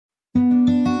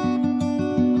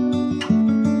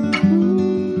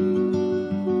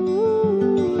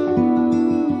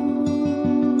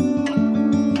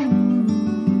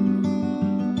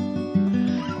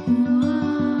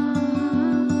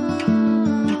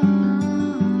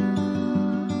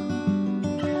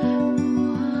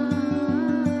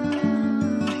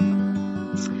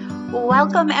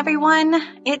Welcome, everyone.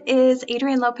 It is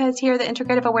Adrienne Lopez here, the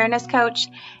Integrative Awareness Coach,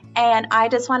 and I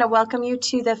just want to welcome you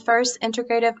to the first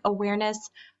Integrative Awareness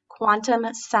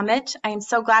Quantum Summit. I am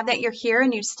so glad that you're here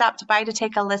and you stopped by to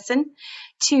take a listen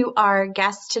to our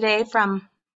guests today from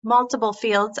multiple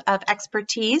fields of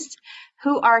expertise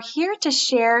who are here to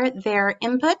share their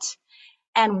input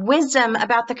and wisdom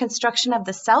about the construction of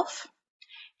the self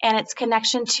and its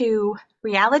connection to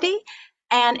reality.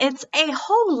 And it's a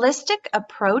holistic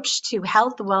approach to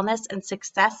health, wellness, and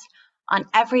success on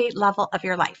every level of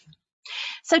your life.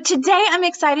 So today I'm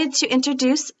excited to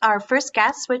introduce our first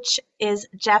guest, which is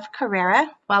Jeff Carreira.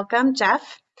 Welcome,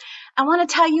 Jeff. I want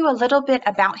to tell you a little bit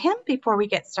about him before we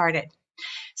get started.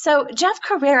 So Jeff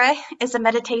Carreira is a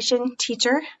meditation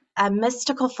teacher, a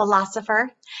mystical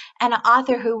philosopher, and an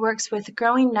author who works with a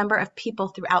growing number of people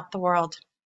throughout the world.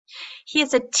 He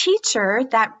is a teacher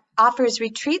that offers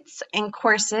retreats and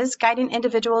courses guiding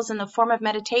individuals in the form of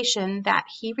meditation that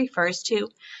he refers to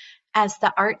as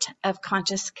the art of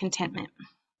conscious contentment.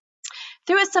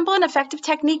 Through a simple and effective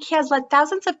technique, he has led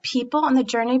thousands of people on the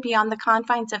journey beyond the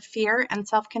confines of fear and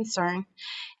self-concern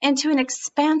into an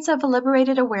expansive,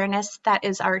 liberated awareness that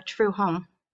is our true home.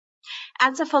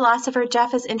 As a philosopher,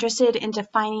 Jeff is interested in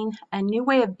defining a new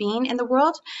way of being in the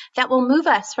world that will move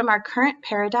us from our current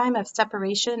paradigm of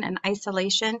separation and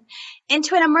isolation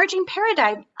into an emerging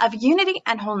paradigm of unity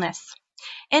and wholeness.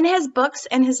 In his books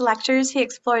and his lectures, he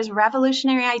explores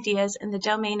revolutionary ideas in the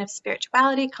domain of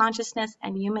spirituality, consciousness,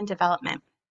 and human development.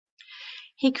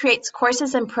 He creates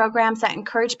courses and programs that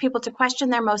encourage people to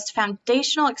question their most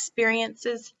foundational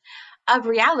experiences of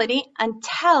reality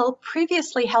until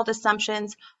previously held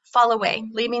assumptions fall away,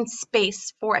 leaving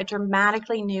space for a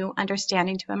dramatically new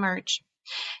understanding to emerge.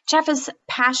 Jeff is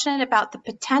passionate about the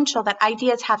potential that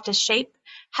ideas have to shape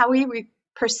how we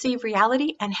perceive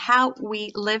reality and how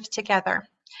we live together.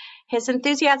 His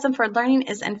enthusiasm for learning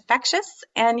is infectious,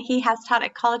 and he has taught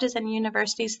at colleges and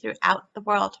universities throughout the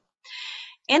world.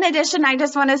 In addition, I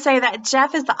just want to say that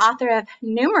Jeff is the author of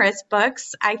numerous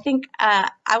books. I think I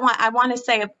want to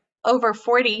say over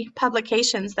 40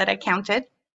 publications that I counted.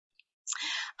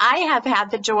 I have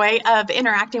had the joy of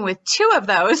interacting with two of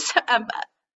those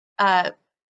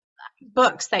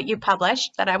books that you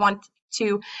published that I want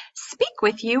to speak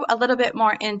with you a little bit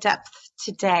more in depth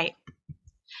today.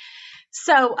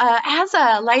 So as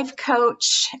a life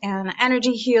coach and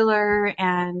energy healer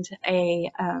and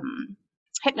a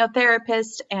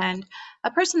hypnotherapist and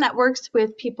a person that works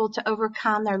with people to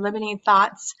overcome their limiting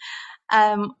thoughts,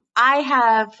 I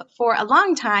have for a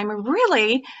long time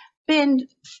really been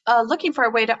looking for a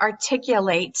way to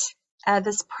articulate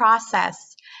this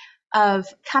process of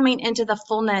coming into the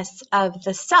fullness of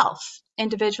the self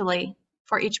individually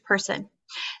for each person.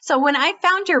 So when I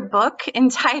found your book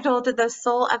entitled The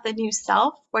Soul of the New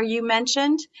Self, where you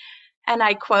mentioned, and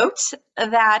I quote,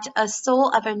 that a soul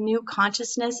of a new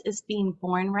consciousness is being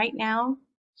born right now.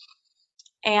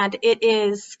 And it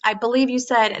is, I believe you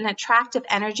said, an attractive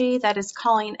energy that is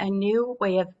calling a new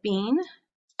way of being,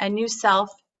 a new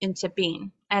self into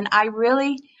being. And I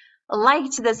really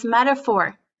liked this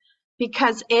metaphor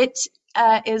because it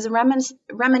is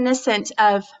reminiscent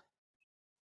of,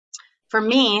 for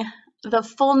me, the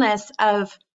fullness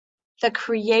of the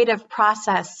creative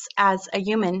process as a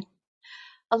human.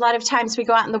 A lot of times we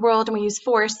go out in the world and we use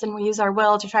force and we use our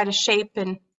will to try to shape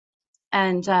and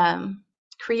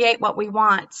create what we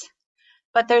want.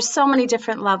 But there's so many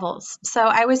different levels. So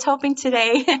I was hoping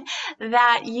today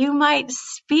that you might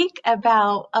speak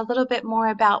about a little bit more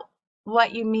about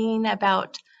what you mean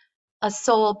about a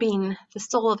soul being, the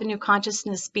soul of a new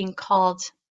consciousness being called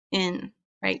in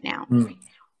right now.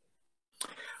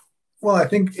 Well, I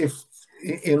think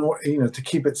to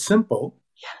keep it simple,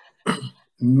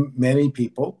 many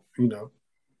people,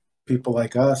 people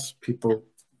like us, people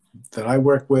that I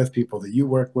work with, people that you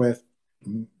work with,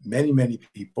 many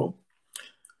people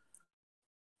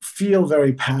feel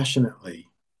very passionately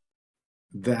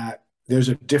that there's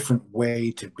a different way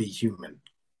to be human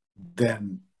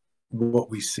than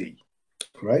what we see,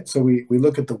 right? So we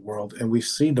look at the world and we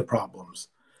see the problems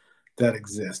that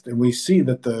exist, and we see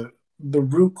that the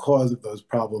root cause of those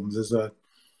problems is a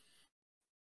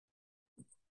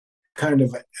kind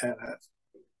of,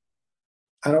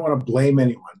 I don't want to blame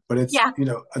anyone, but it's,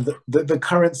 the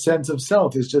current sense of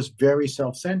self is just very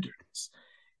self-centered.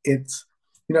 It's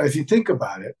if you think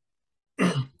about it,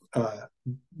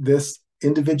 this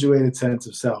individuated sense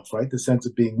of self, right? The sense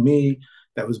of being me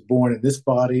that was born in this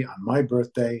body on my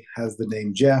birthday, has the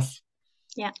name Jeff,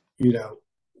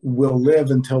 will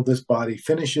live until this body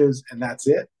finishes, and that's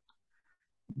it.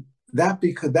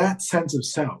 Because that sense of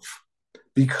self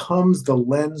becomes the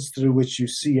lens through which you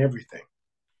see everything.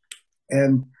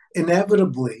 And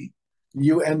inevitably,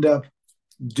 you end up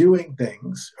doing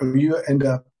things, or you end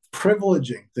up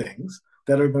privileging things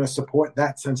that are going to support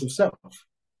that sense of self.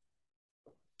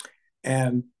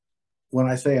 And when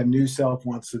I say a new self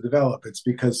wants to develop, it's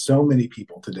because so many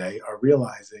people today are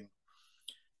realizing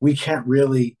we can't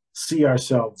really see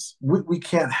ourselves, we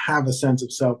can't have a sense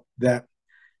of self that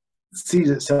sees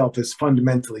itself as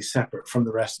fundamentally separate from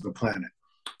the rest of the planet,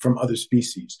 from other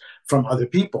species, from other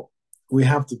people. We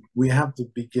have to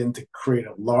begin to create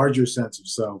a larger sense of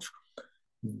self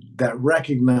that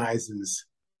recognizes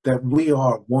that we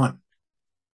are one.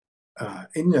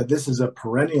 And this is a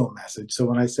perennial message. So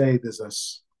when I say there's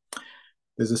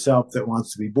a self that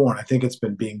wants to be born, I think it's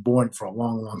been being born for a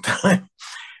long, long time.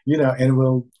 And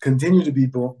will continue to be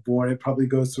born. It probably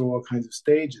goes through all kinds of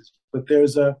stages. But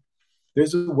there's a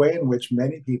way in which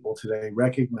many people today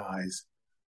recognize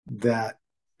that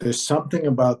there's something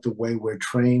about the way we're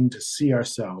trained to see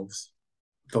ourselves,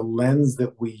 the lens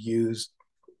that we use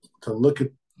to look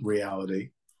at reality,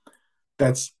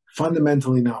 that's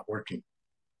fundamentally not working.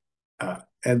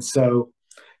 And so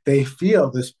they feel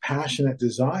this passionate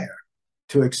desire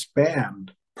to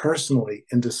expand personally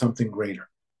into something greater.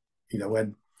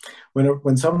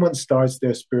 When someone starts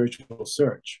their spiritual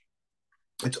search,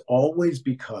 it's always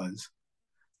because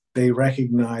they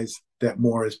recognize that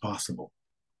more is possible.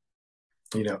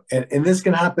 And this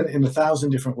can happen in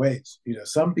 1,000 different ways.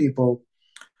 Some people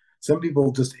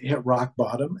just hit rock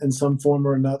bottom in some form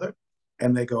or another,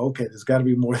 and they go, okay, there's got to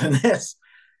be more than this.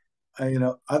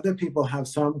 Other people have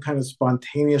some kind of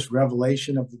spontaneous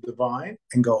revelation of the divine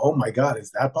and go, oh my God,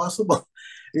 is that possible?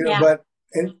 Yeah. But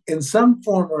in some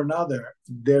form or another,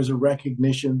 there's a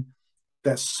recognition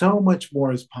that so much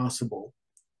more is possible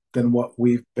than what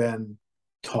we've been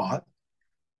taught.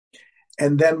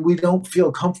 And then we don't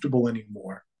feel comfortable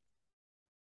anymore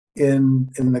in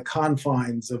the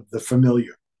confines of the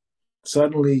familiar.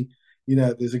 Suddenly,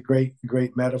 there's a great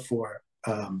metaphor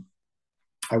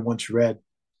I once read.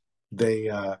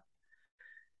 There's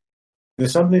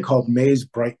something called maze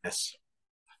brightness.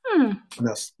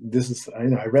 Now, this is,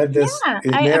 I read this. Yeah,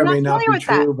 It may I'm or not may not familiar be with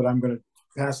that. true, but I'm going to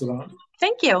pass it on.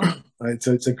 Thank you.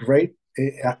 So it's a great,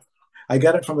 I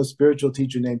got it from a spiritual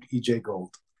teacher named E.J.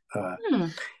 Gold.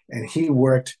 And he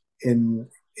worked in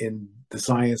the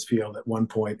science field at one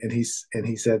point, and he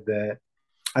said that,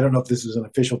 I don't know if this is an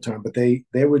official term, but they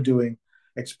were doing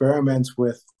experiments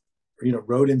with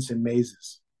rodents in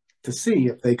mazes to see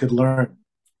if they could learn.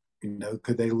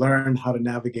 Could they learn how to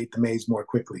navigate the maze more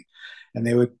quickly? And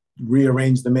they would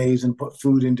rearrange the maze and put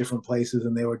food in different places,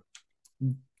 and they were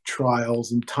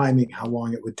trials and timing how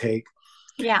long it would take.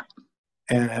 Yeah.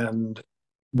 And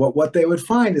what they would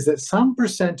find is that some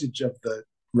percentage of the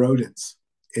rodents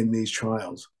in these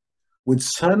trials would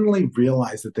suddenly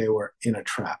realize that they were in a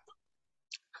trap.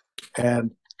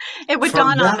 And it would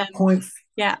dawn on them. Point,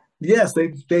 yeah. Yes,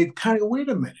 they kind of go, wait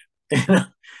a minute.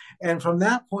 And from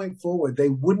that point forward, they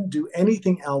wouldn't do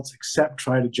anything else except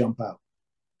try to jump out.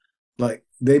 Like,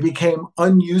 they became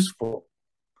unuseful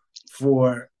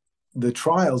for the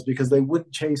trials because they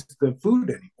wouldn't chase the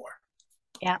food anymore.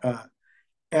 Yeah.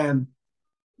 And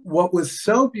what was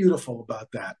so beautiful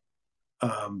about that,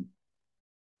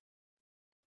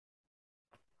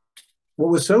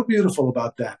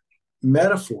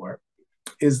 metaphor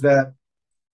is that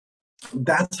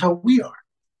that's how we are.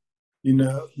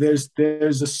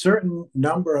 There's a certain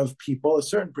number of people, a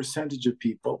certain percentage of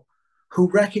people who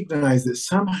recognize that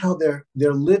somehow they're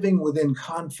living within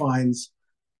confines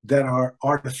that are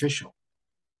artificial,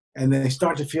 and they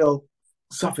start to feel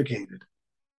suffocated,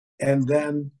 and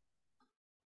then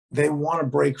they want to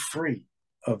break free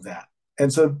of that.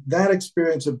 And so that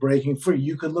experience of breaking free,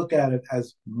 you could look at it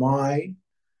as my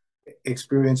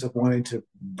experience of wanting to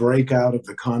break out of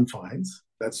the confines.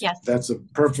 That's a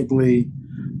perfectly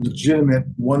legitimate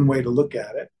one way to look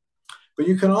at it. But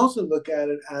you can also look at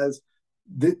it as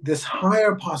this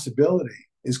higher possibility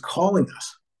is calling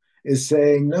us, is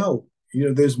saying, no,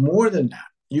 there's more than that.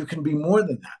 You can be more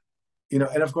than that.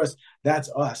 And of course, that's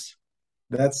us.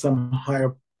 That's some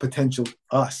higher potential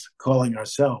us calling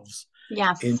ourselves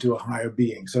into a higher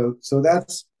being. So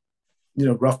that's,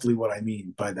 roughly what I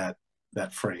mean by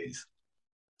that phrase.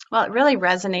 Well, it really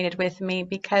resonated with me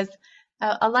because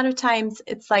a lot of times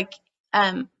it's like,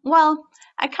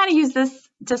 I kind of use this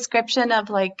description of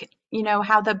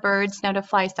how the birds know to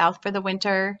fly south for the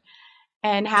winter,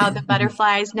 and how the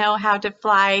butterflies know how to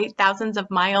fly thousands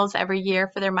of miles every year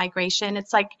for their migration.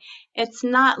 It's like, it's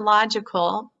not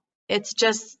logical. It's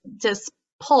just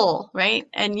pull, right?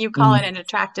 And you call it an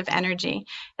attractive energy.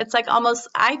 It's like almost,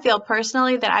 I feel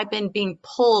personally that I've been being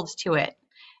pulled to it.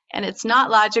 and it's not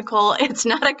logical. It's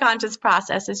not a conscious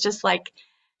process. It's just like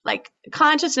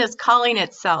consciousness calling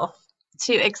itself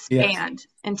to Yes. expand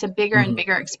into bigger and Hmm.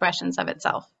 bigger expressions of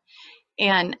itself.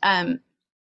 And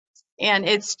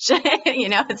it's just,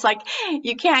 it's like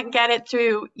you can't get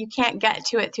to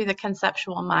it through the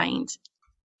conceptual mind.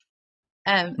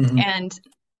 Hmm. And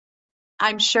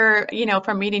I'm sure,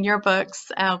 from reading your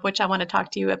books, which I want to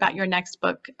talk to you about your next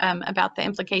book, about the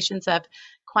implications of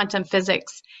quantum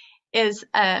physics, is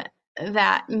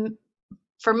that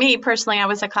for me personally, I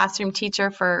was a classroom teacher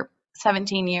for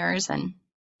 17 years and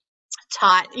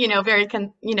taught, in a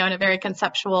very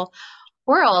conceptual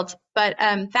world. But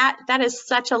that is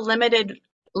such a limited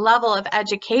level of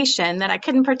education that I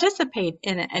couldn't participate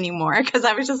in it anymore because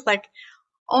I was just like,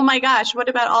 oh my gosh, what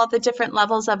about all the different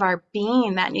levels of our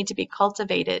being that need to be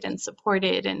cultivated and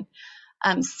supported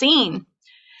and seen?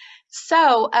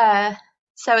 So,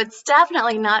 so it's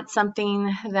definitely not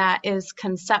something that is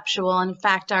conceptual. In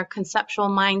fact, our conceptual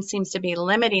mind seems to be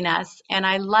limiting us. And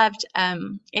I loved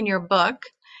in your book,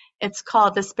 it's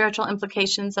called The Spiritual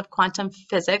Implications of Quantum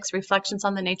Physics, Reflections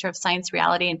on the Nature of Science,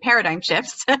 Reality, and Paradigm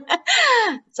Shifts.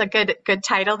 It's a good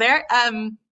title there.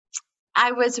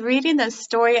 I was reading the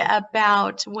story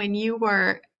about when you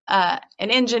were an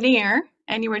engineer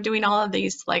and you were doing all of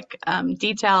these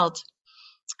detailed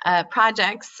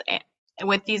projects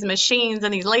with these machines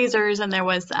and these lasers, and there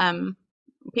was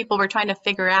people were trying to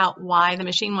figure out why the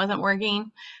machine wasn't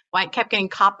working, why it kept getting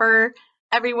copper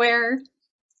everywhere,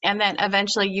 and then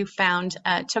eventually you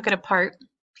took it apart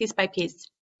piece by piece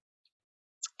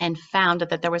and found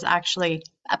that there was actually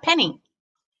a penny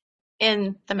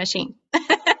in the machine.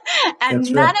 And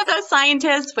That's none right. of those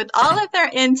scientists, with all of their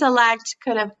intellect,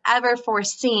 could have ever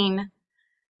foreseen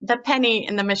the penny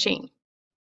in the machine.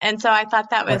 And so I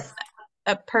thought that Right. was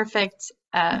a perfect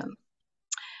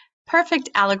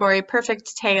allegory,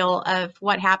 perfect tale of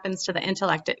what happens to the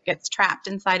intellect. It gets trapped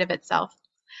inside of itself.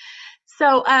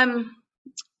 So,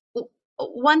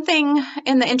 one thing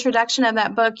in the introduction of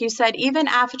that book, you said even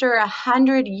after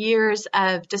 100 years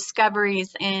of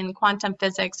discoveries in quantum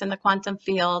physics and the quantum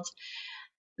field,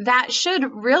 that should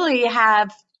really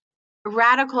have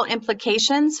radical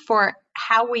implications for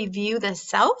how we view the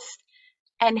self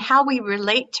and how we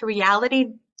relate to reality,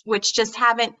 which just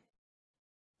haven't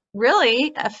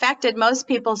really affected most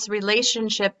people's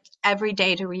relationship every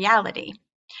day to reality.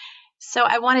 So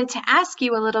I wanted to ask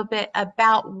you a little bit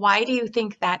about why do you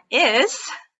think that is?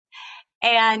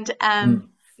 And Mm.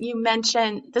 you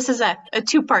mentioned this is a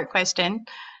two-part question.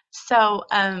 So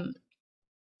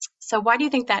so why do you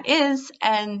think that is?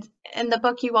 And in the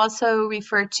book, you also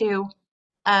refer to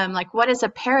what is a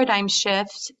paradigm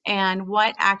shift and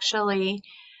what actually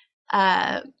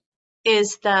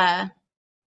is the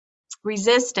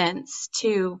resistance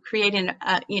to creating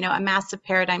a massive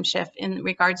paradigm shift in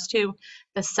regards to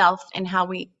the self and how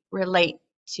we relate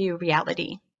to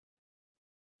reality.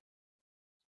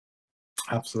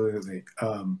 Absolutely.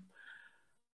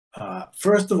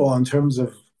 First of all, in terms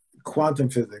of quantum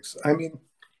physics, I mean,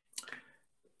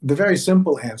 the very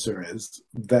simple answer is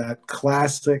that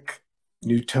classic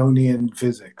Newtonian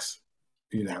physics,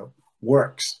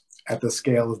 works at the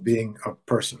scale of being a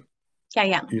person, Yeah,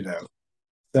 yeah, you know.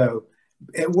 So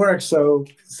it works. So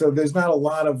there's not a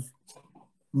lot of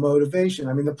motivation.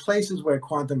 I mean, the places where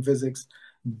quantum physics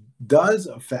does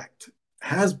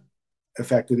has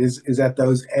affected is at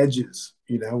those edges.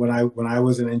 When I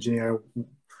was an engineer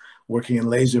working in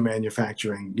laser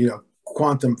manufacturing,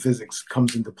 quantum physics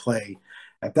comes into play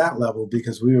at that level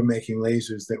because we were making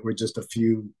lasers that were just a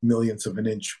few millionths of an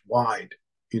inch wide.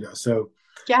 So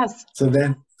yes, so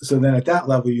then at that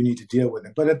level you need to deal with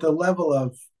it. But at the level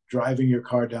of driving your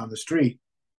car down the street,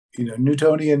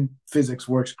 Newtonian physics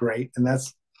works great, and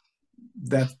that's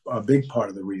a big part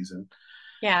of the reason.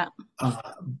 yeah,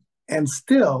 Uh, and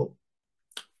still,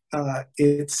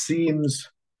 it seems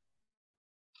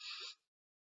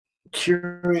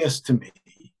curious to me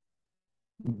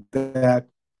that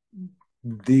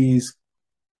these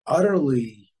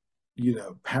utterly,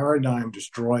 paradigm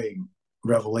destroying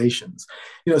revelations,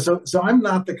 so I'm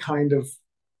not the kind of,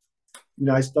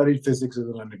 I studied physics as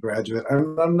an undergraduate.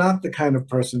 I'm not the kind of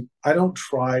person, I don't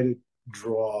try to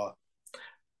draw,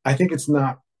 I think it's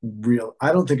not real.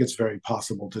 I don't think it's very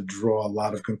possible to draw a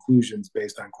lot of conclusions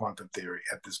based on quantum theory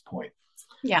at this point.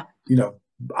 yeah, You know,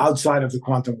 outside of the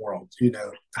quantum world,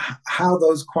 how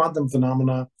those quantum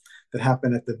phenomena that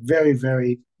happen at the very,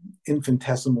 very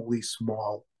infinitesimally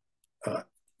small, uh,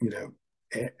 you know,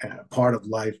 part of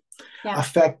life yeah,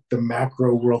 affect the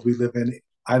macro world we live in.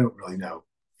 I don't really know,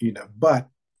 but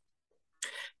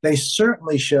they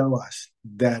certainly show us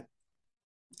that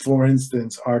for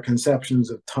instance, our conceptions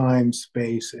of time,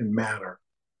 space, and matter,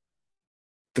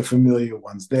 the familiar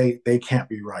ones, they can't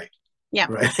be right. Yeah.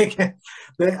 Right?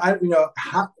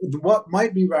 What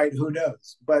might be right, who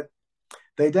knows? But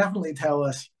they definitely tell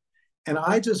us. And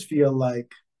I just feel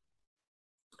like,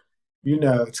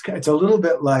 it's a little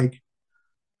bit like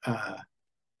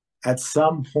at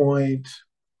some point.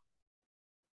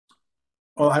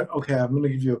 Okay, I'm going to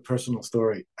give you a personal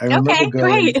story. I remember Okay,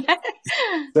 going. great.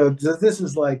 So this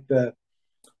is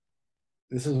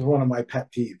one of my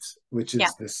pet peeves, which Yeah,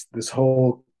 is this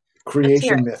whole let's hear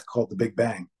creation it. myth called the Big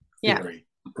Bang Yeah. theory,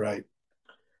 right?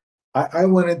 I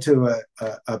went into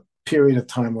a period of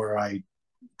time where I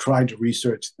tried to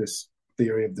research this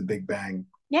theory of the Big Bang,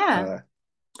 Yeah.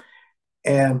 uh,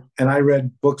 and I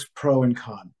read books pro and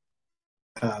con.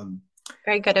 Um,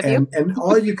 Very good of you. and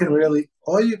all you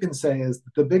can say is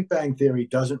that the Big Bang theory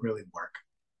doesn't really work.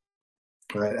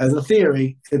 Right? As a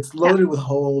theory, it's Yeah. loaded with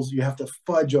holes. You have to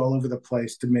fudge all over the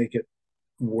place to make it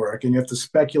work, and you have to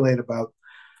speculate about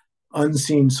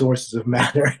unseen sources of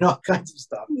matter and all kinds of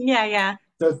stuff. Yeah, yeah.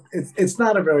 So it's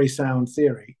not a very sound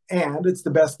theory, and it's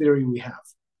the best theory we have.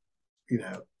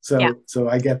 Yeah. So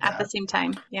I get At the that. same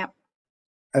time. Yeah.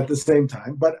 At the same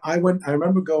time, but I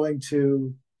remember going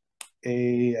to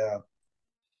a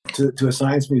to a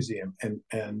science museum,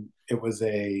 and it was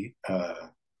a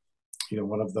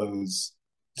one of those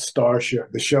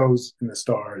the shows in the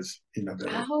stars,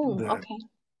 Oh, the okay.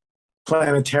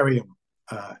 planetarium,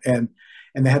 and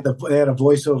they had a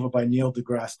voiceover by Neil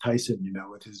deGrasse Tyson,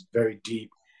 with his very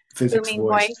deep physics Booming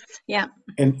voice, voice. Yeah.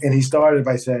 and he started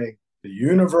by saying the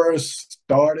universe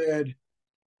started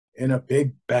in a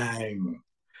big bang,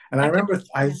 and I remember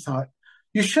I thought,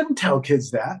 you shouldn't tell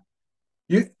kids that.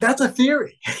 That's a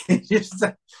theory.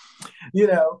 you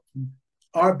know,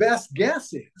 our best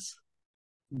guess is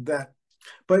that,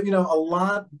 but a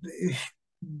lot.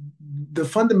 The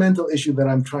fundamental issue that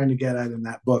I'm trying to get at in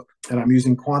that book, and I'm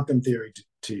using quantum theory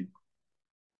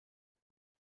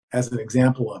as an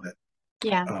example of it,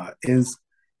 Yeah.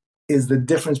 Is the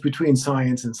difference between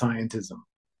science and scientism.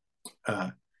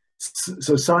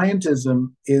 So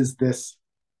scientism is this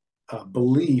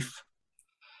belief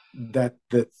that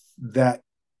that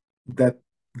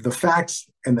the facts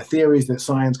and the theories that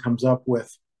science comes up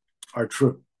with are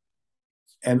true.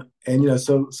 And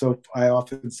so I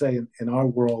often say in our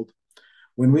world,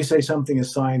 when we say something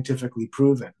is scientifically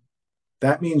proven,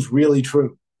 that means really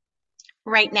true.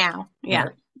 Right now. Yeah.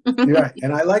 Right? Right.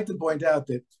 And I like to point out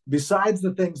that besides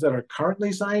the things that are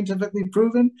currently scientifically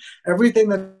proven, everything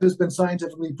that has been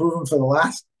scientifically proven for the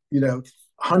last,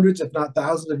 hundreds, if not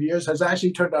thousands of years has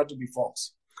actually turned out to be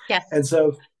false. Yes. And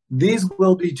so these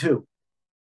will be too.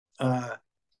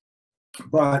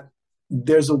 But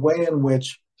there's a way in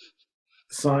which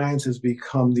science has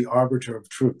become the arbiter of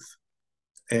truth.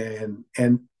 And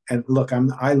look,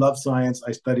 I love science.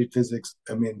 I studied physics.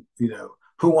 I mean,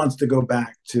 who wants to go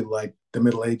back to like the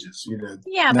Middle Ages?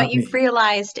 Yeah, but Not you've me.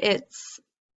 realized its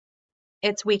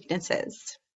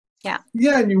weaknesses. Yeah.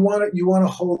 Yeah, and you want to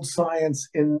hold science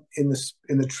in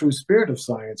the true spirit of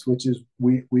science, which is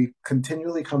we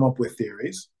continually come up with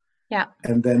theories. Yeah.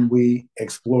 And then we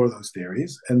explore those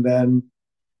theories, and then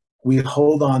we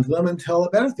hold on to them until a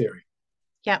better theory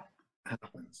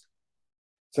happens.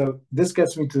 So this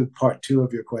gets me to part 2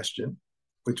 of your question,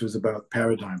 which was about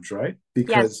paradigms, right?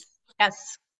 Because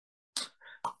yes.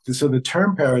 So the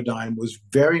term paradigm was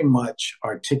very much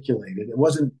articulated. It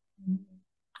wasn't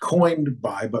coined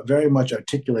by, but very much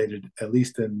articulated, at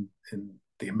least in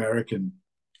the American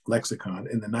lexicon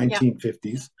in the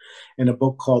 1950s, in a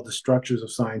book called The Structures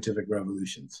of Scientific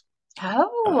Revolutions.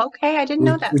 Oh, okay. I didn't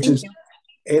know that. Thank you.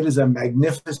 It is a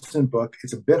magnificent book.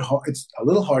 It's a bit hard. It's a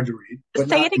little hard to read, but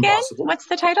Say it again. Impossible. What's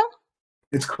the title?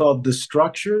 It's called The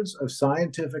Structures of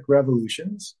Scientific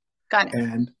Revolutions. Got it.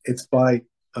 And it's by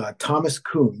Thomas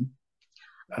Kuhn.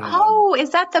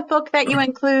 Is that the book that you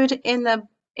include in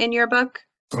your book?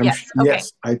 Yes.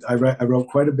 Yes. I wrote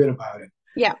quite a bit about it.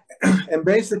 Yeah. And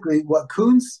basically what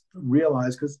Kuhn's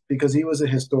realized, because he was a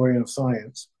historian of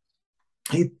science,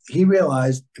 he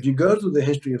realized if you go through the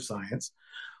history of science,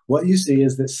 what you see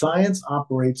is that science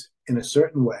operates in a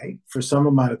certain way for some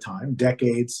amount of time,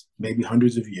 decades, maybe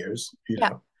hundreds of years,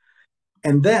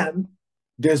 And then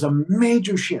there's a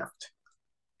major shift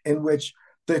in which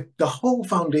the whole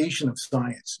foundation of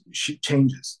science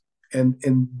changes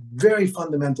in very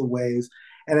fundamental ways.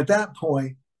 And at that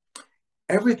point,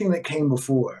 everything that came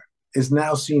before is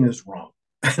now seen as wrong.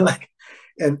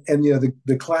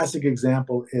 The classic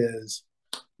example is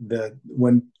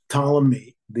when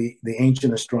Ptolemy, the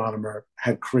ancient astronomer,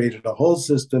 had created a whole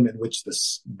system in which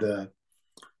the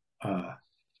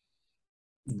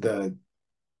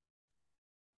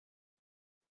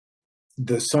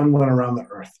the sun went around the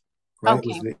Earth, right?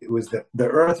 Okay. The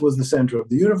Earth was the center of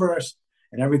the universe,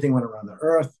 and everything went around the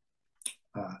Earth.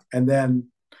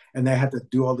 And they had to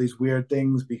do all these weird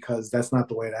things because that's not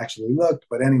the way it actually looked.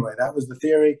 But anyway, that was the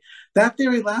theory. That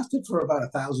theory lasted for about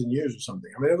 1,000 years or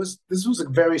something. I mean, this was a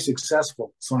very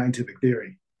successful scientific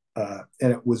theory, and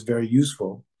it was very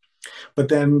useful. But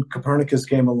then Copernicus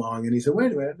came along and he said,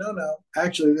 "Wait a minute, no,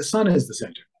 actually, the sun is the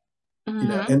center."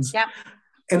 Mm-hmm. And Yep.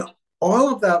 and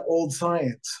all of that old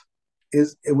science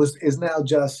is now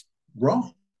just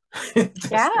wrong. It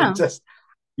Yeah. just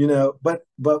but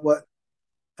what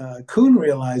Kuhn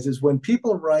realizes, when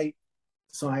people write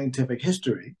scientific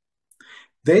history,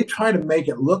 they try to make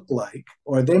it look like,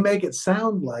 or they make it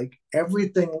sound like,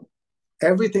 everything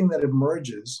that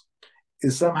emerges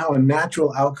is somehow a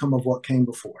natural outcome of what came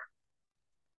before.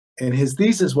 And his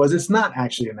thesis was, it's not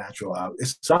actually a natural outcome.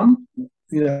 It's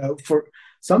for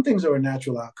some things are a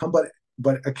natural outcome,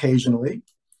 but occasionally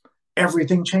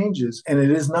everything changes and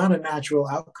it is not a natural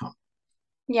outcome.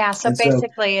 Yeah. So And so,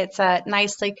 basically, it's a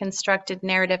nicely constructed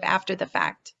narrative after the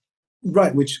fact.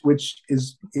 right, which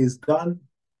is done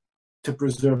to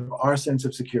preserve our sense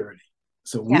of security.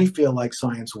 So Yeah. we feel like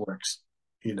science works,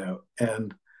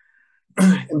 and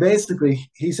and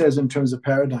basically he says, in terms of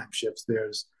paradigm shifts,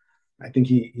 I think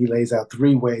he lays out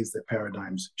three ways that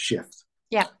paradigms shift.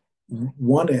 Yeah.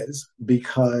 One is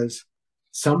because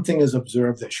something is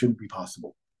observed that shouldn't be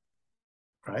possible,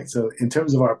 right? So in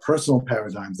terms of our personal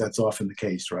paradigms, that's often the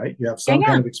case, right? You have Yeah. some Yeah.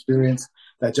 kind of experience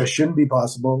that just shouldn't be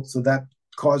possible, so that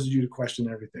causes you to question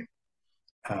everything.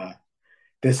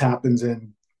 This happens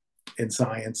in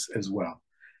science as well.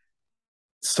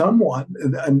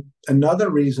 Another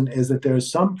reason is that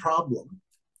there's some problem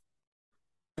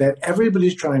that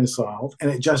everybody's trying to solve and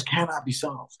it just cannot be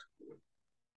solved.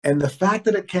 And the fact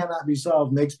that it cannot be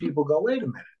solved makes people go, wait a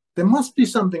minute, there must be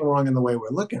something wrong in the way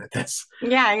we're looking at this.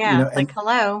 Yeah. Yeah. It's like,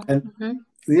 hello. And Mm-hmm.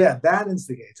 yeah, that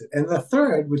instigates it. And the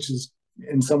third, which is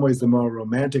in some ways the more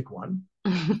romantic one,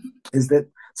 is that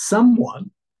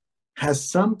someone has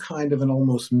some kind of an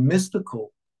almost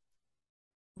mystical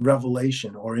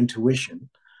revelation or intuition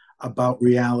about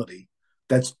reality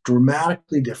that's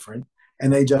dramatically different,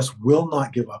 and they just will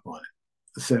not give up on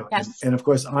it. So, Yes. and of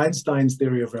course, Einstein's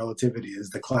theory of relativity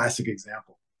is the classic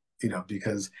example,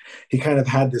 because he kind of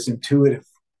had this intuitive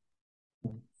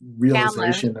Download.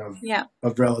 realization Yeah.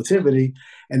 of relativity,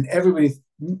 and everybody,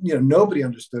 nobody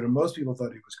understood him. Most people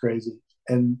thought he was crazy,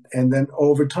 and then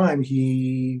over time,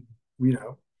 he,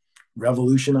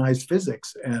 revolutionized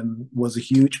physics and was a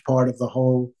huge part of the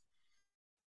whole.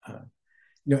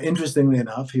 Interestingly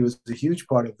enough, he was a huge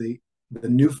part of the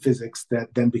new physics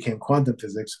that then became quantum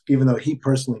physics, even though he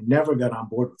personally never got on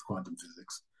board with quantum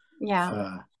physics.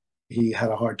 Yeah. He had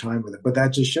a hard time with it. But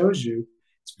that just shows you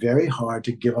it's very hard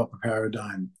to give up a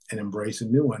paradigm and embrace a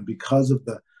new one because of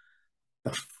the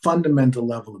fundamental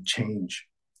level of change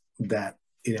that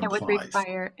it implies.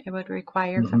 It would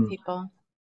require from Mm-hmm. people.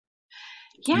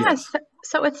 Yes. Yes.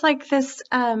 So it's like this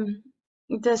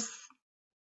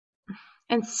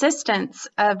insistence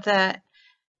of the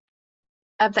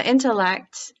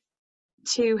intellect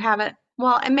to have it,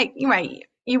 well, and right.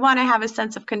 You want to have a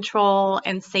sense of control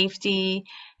and safety,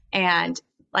 and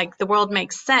like the world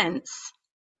makes sense,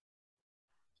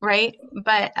 right?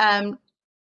 But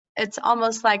it's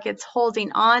almost like it's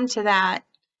holding on to that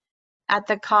at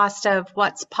the cost of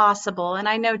what's possible. And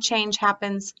I know change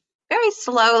happens very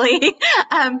slowly,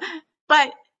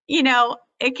 but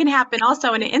it can happen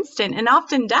also in an instant, and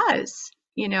often does.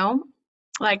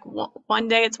 Like one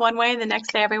day it's one way, and the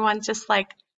next day everyone's just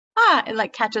like, it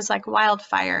like catches like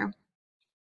wildfire.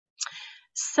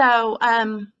 So,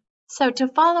 so to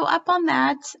follow up on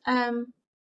that,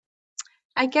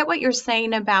 I get what you're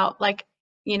saying about like,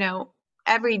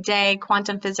 every day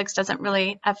quantum physics doesn't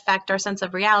really affect our sense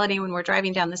of reality when we're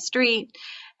driving down the street.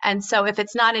 And so if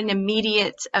it's not an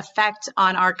immediate effect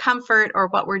on our comfort or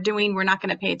what we're doing, we're not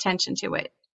going to pay attention to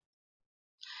it.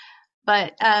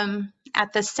 But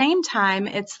at the same time,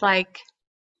 it's like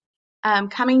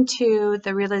coming to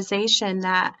the realization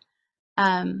that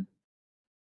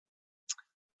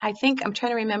I think I'm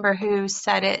trying to remember who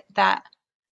said it, that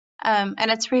and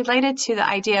it's related to the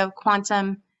idea of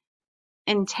quantum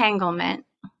entanglement.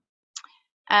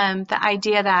 The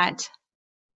idea that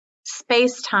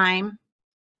space-time,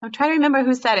 I'm trying to remember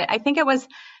who said it. I think it was,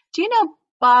 do you know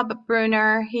Bob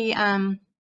Bruner? He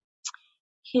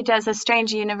does a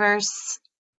Strange Universe.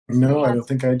 No, I don't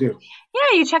think I do.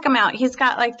 Yeah, you check him out. He's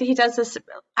got he does this,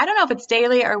 I don't know if it's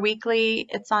daily or weekly.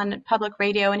 It's on public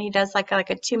radio, and he does like a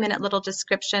 2-minute little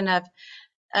description of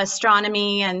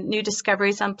astronomy and new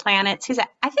discoveries on planets.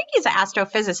 I think he's an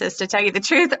astrophysicist, to tell you the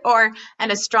truth, or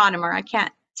an astronomer. I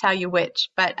can't tell you which,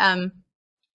 but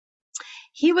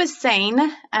he was saying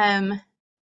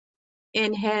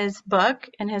in his book,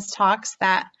 in his talks,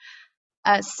 that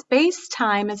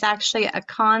space-time is actually a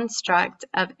construct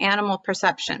of animal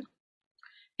perception,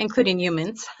 including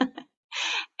humans,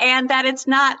 and that it's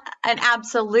not an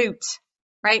absolute,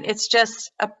 right? It's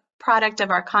just a product of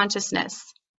our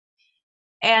consciousness.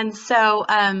 And so,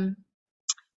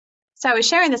 so I was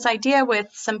sharing this idea with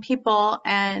some people,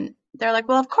 and they're like,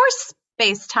 well, of course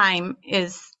space-time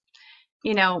is,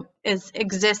 is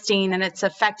existing and it's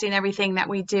affecting everything that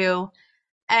we do.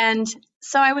 And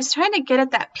so I was trying to get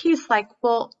at that piece, like,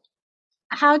 well,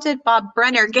 how did Bob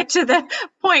Brenner get to the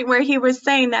point where he was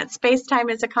saying that space-time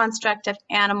is a construct of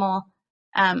animal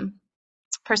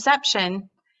perception?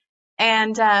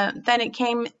 And then it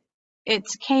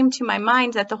came to my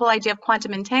mind that the whole idea of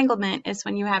quantum entanglement is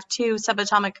when you have two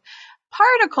subatomic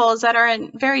particles that are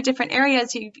in very different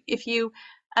areas. If you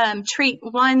treat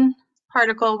one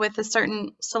particle with a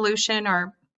certain solution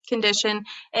or condition,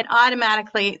 it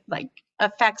automatically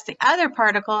affects the other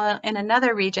particle in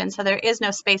another region. So there is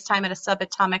no space-time at a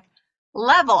subatomic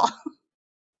level.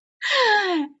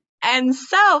 And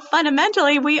so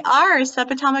fundamentally, we are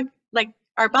subatomic, like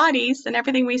our bodies and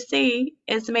everything we see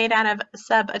is made out of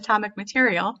subatomic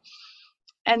material.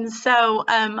 And so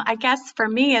I guess for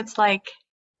me, it's like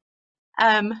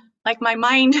my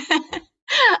mind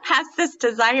has this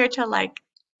desire to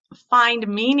find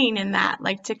meaning in that,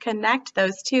 to connect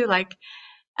those two,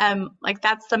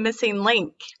 that's the missing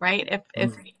link, right?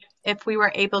 If we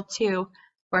were able to,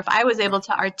 or if I was able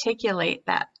to articulate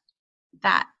that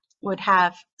would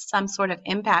have some sort of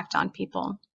impact on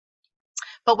people.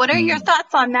 But what are your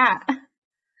thoughts on that?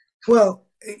 Well,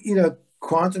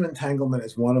 quantum entanglement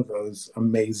is one of those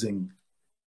amazing,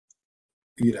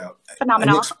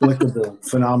 inexplicable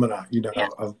phenomena, yeah,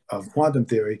 of quantum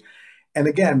theory. And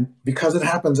again, because it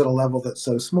happens at a level that's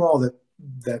so small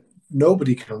that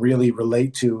nobody can really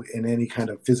relate to in any kind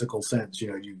of physical sense.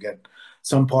 You get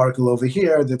some particle over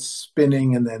here that's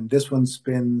spinning, and then this one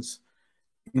spins.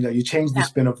 You change the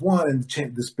spin of one and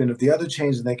the spin of the other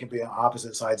change, and they can be on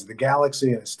opposite sides of the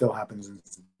galaxy, and it still happens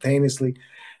instantaneously.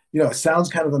 It sounds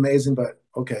kind of amazing, but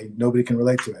okay, nobody can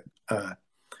relate to it.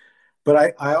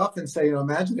 But I often say,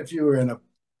 imagine if you were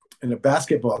in a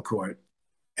basketball court,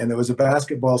 and there was a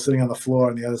basketball sitting on the floor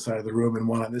on the other side of the room and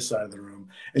one on this side of the room,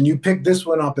 and you picked this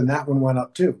one up and that one went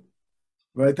up too,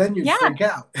 right? Then you'd freak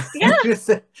out. Yeah.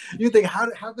 You think,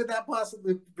 how could that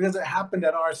possibly, because it happened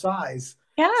at our size.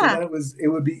 Yeah. So then it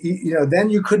would be, then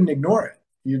you couldn't ignore it.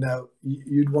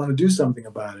 You'd want to do something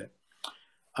about it.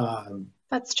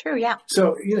 That's true. Yeah.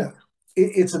 So,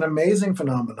 it's an amazing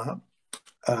phenomenon.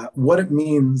 What it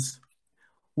means,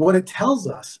 what it tells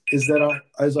us is that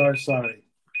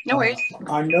no worries.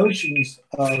 Our notions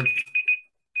of,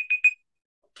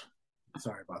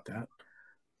 sorry about that.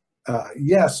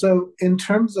 So in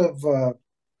terms of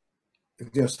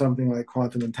something like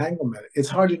quantum entanglement, it's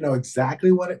hard to know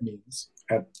exactly what it means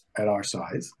at our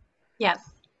size. Yes.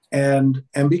 And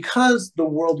because the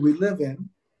world we live in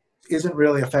isn't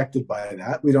really affected by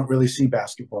that, we don't really see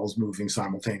basketballs moving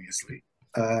simultaneously.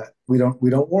 We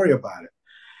don't worry about it.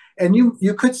 And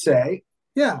you could say,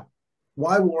 yeah,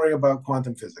 why worry about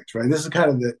quantum physics, right? This is kind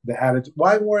of the attitude.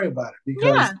 Why worry about it?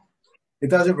 Because it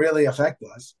doesn't really affect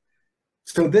us.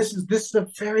 So this is a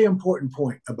very important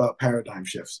point about paradigm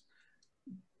shifts.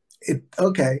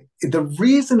 The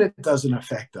reason it doesn't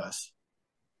affect us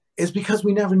is because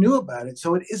we never knew about it.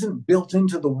 So it isn't built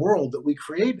into the world that we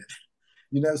created,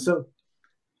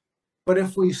 but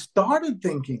if we started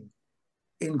thinking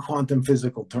in quantum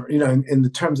physical terms, in the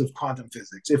terms of quantum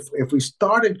physics, if we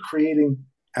started creating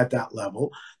at that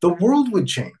level, the world would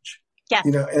change. Yes.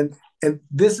 And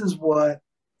this is what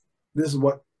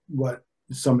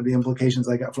some of the implications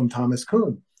I got from Thomas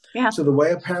Kuhn. Yeah. So the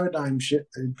way a paradigm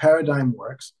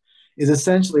works is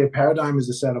essentially a paradigm is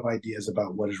a set of ideas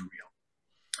about what is real.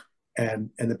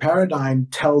 And the paradigm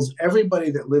tells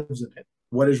everybody that lives in it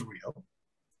what is real.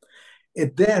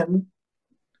 It then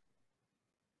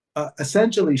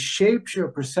essentially shapes your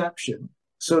perception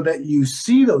so that you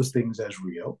see those things as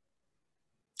real.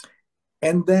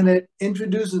 And then it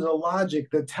introduces a logic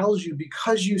that tells you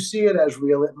because you see it as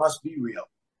real, it must be real.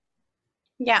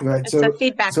 Yeah, right? It's a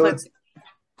feedback loop.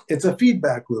 It's a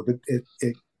feedback loop.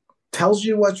 It tells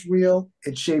you what's real.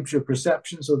 It shapes your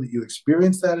perception so that you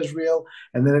experience that as real.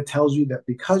 And then it tells you that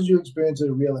because you experience it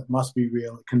as real, it must be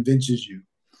real. It convinces you.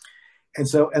 And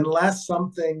so unless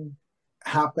something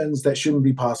happens that shouldn't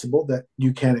be possible, that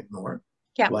you can't ignore,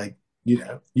 like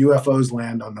UFOs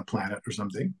land on the planet or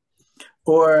something,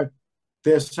 or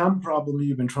there's some problem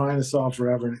you've been trying to solve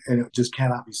forever and it just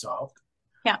cannot be solved,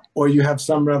 Yeah. or you have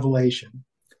some revelation,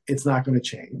 it's not going to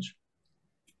change.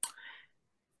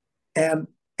 And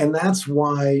that's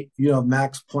why,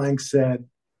 Max Planck said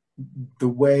the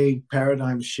way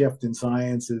paradigms shift in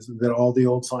science is that all the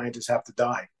old scientists have to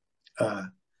die.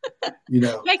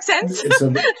 Makes sense. so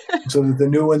that the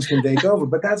new ones can take over.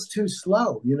 But that's too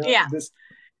slow, Yeah.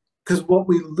 Because what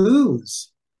we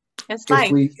lose it's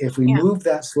life. if we move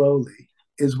that slowly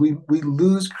is we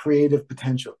lose creative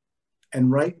potential.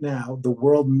 And right now, the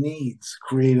world needs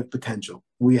creative potential.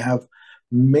 We have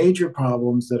major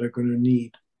problems that are going to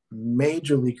need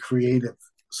majorly creative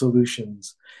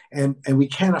solutions. And we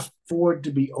can't afford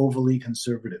to be overly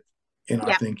conservative in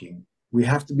our thinking. We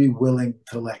have to be willing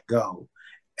to let go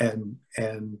and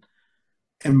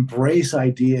embrace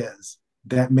ideas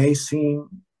that may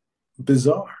seem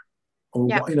bizarre. Or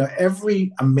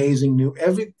every amazing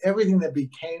everything that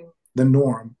became the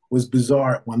norm was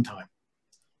bizarre at one time.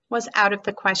 Was out of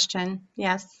the question.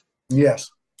 Yes. Yes,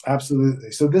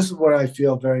 absolutely. So this is where I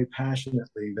feel very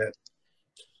passionately that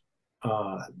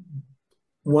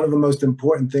one of the most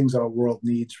important things our world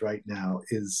needs right now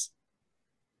is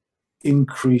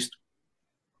increased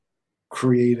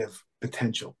creative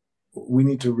potential. We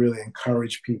need to really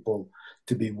encourage people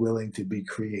to be willing to be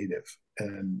creative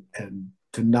and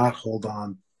to not hold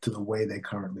on to the way they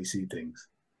currently see things.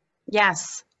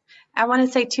 Yes. I want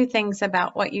to say two things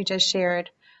about what you just shared.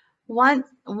 One,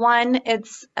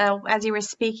 it's as you were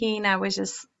speaking, I was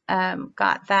just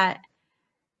got that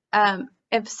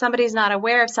if somebody's not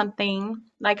aware of something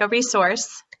like a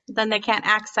resource, then they can't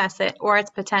access it or its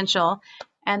potential,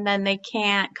 and then they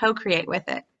can't co-create with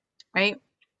it, right?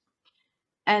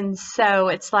 And so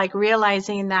it's like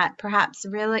realizing that perhaps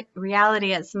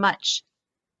reality is much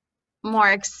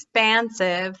more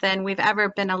expansive than we've ever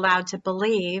been allowed to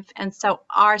believe. And so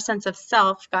our sense of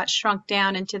self got shrunk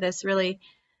down into this really,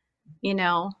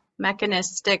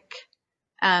 mechanistic,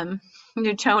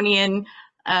 Newtonian,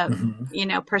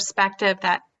 perspective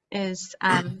that is,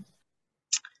 I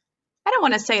don't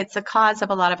want to say it's the cause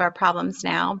of a lot of our problems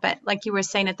now, but like you were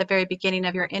saying at the very beginning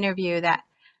of your interview, that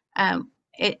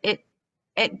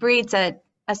it breeds a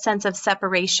sense of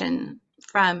separation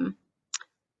from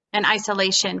and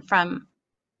isolation from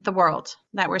the world,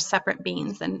 that we're separate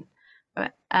beings, and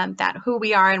that who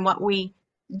we are and what we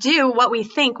do, what we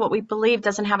think, what we believe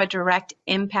doesn't have a direct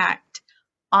impact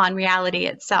on reality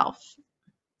itself.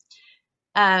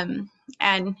 And,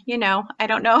 I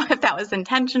don't know if that was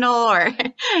intentional or,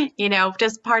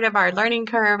 just part of our learning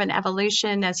curve and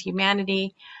evolution as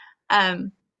humanity. So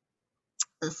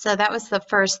that was the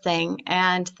first thing.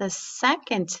 And the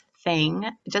second thing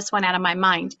just went out of my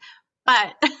mind.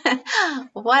 But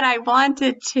what I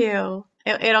wanted to,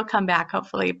 it'll come back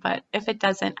hopefully, but if it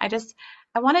doesn't,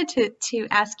 I wanted to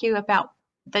ask you about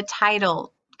the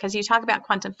title, because you talk about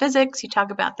quantum physics, you talk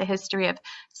about the history of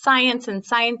science and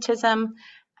scientism,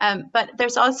 but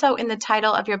there's also in the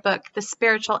title of your book, the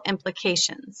spiritual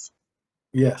implications.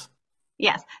 Yes.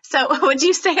 Yes. So would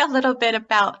you say a little bit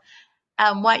about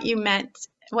what you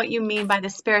mean by the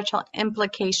spiritual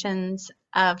implications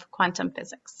of quantum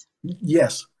physics?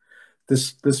 Yes. To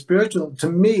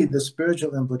me, the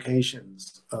spiritual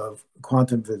implications of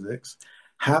quantum physics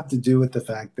have to do with the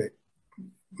fact that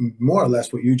more or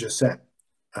less what you just said.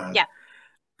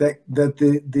 That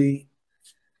the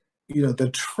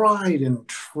tried and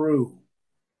true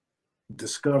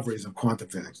discoveries of quantum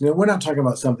physics. We're not talking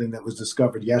about something that was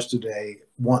discovered yesterday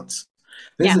once.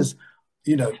 This is,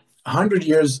 100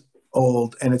 years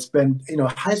old, and it's been,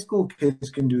 high school kids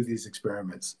can do these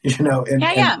experiments,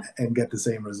 and get the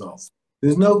same results.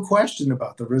 There's no question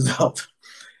about the result.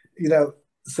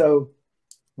 So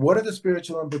what are the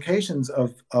spiritual implications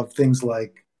of things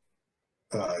like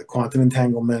quantum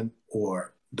entanglement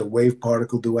or the wave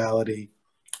particle duality?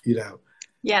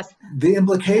 Yes. The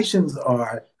implications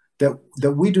are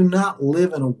that we do not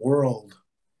live in a world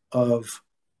of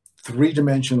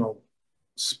three-dimensional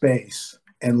space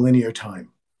and linear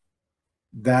time.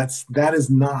 That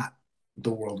is not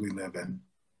the world we live in.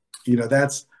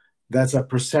 That's a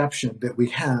perception that we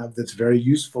have that's very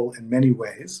useful in many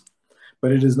ways,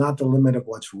 but it is not the limit of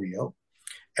what's real,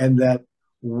 and that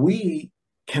we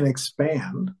can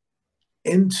expand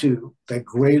into that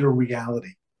greater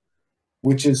reality,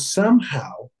 which is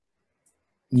somehow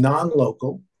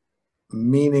non-local,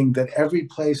 meaning that every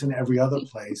place and every other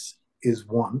place is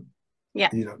one. Yeah.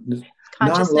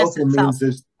 Non-local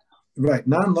means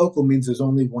non-local means there's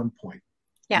only one point.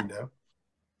 Yeah.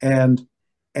 And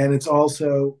it's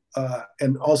also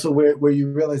where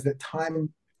you realize that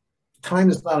time time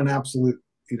is not an absolute.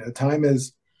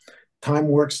 Time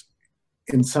works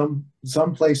in some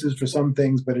places for some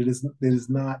things, but it is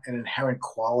not an inherent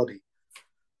quality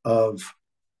of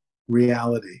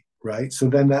reality, right? So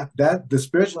then that the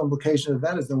spiritual implication of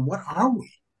that is, then what are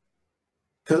we?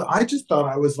 Because I just thought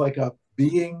I was like a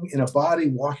being in a body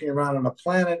walking around on a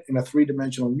planet in a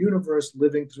three-dimensional universe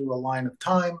living through a line of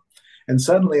time, and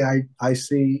suddenly I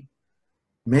see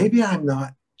maybe I'm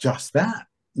not just that.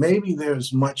 Maybe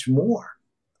there's much more.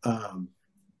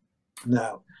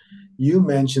 Now, you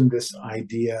mentioned this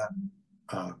idea.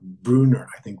 Bruner,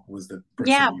 I think, was the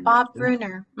Yeah, person you Bob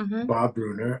mentioned. Bruner. Bob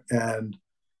Bruner, and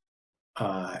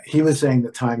he was saying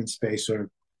that time and space are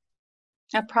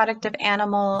A product of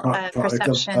animal product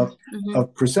perception.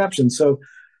 of perception. So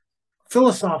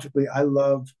philosophically, I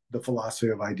love the philosophy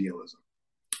of idealism,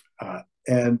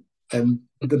 and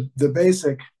the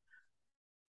basic.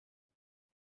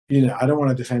 I don't want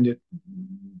to defend it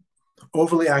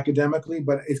overly academically,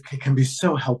 but it can be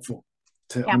so helpful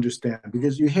to Yeah. understand,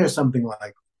 because you hear something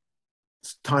like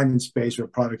time and space are a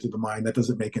product of the mind. That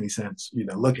doesn't make any sense.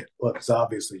 Look, it's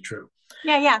obviously true.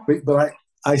 Yeah. But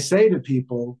I say to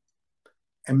people,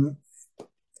 and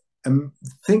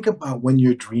think about when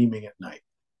you're dreaming at night,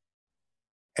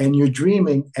 and you're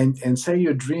dreaming, and say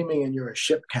you're dreaming and you're a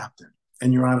ship captain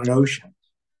and you're on an ocean,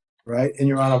 right? And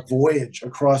you're on a voyage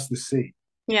across the sea.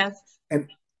 Yes. And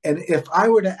if I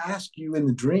were to ask you in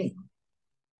the dream,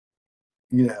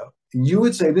 you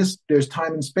would say there's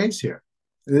time and space here.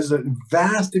 There's a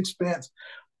vast expanse.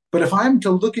 But if I'm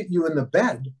to look at you in the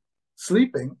bed,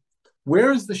 sleeping,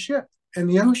 where is the ship and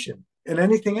the ocean and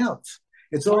anything else?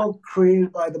 It's all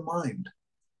created by the mind.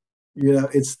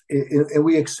 And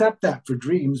we accept that for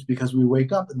dreams because we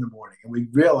wake up in the morning and we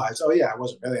realize, oh yeah, I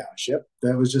wasn't really on a ship.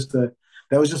 That was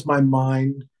just my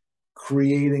mind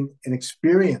creating an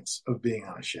experience of being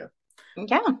on a ship.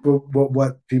 Yeah. But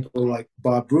what people like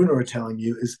Bob Bruner are telling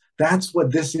you is that's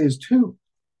what this is too.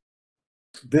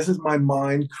 This is my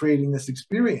mind creating this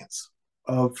experience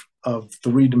of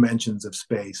three dimensions of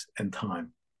space and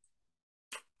time.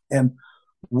 And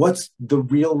what's the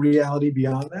real reality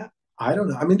beyond that? I don't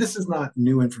know. I mean, this is not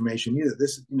new information either.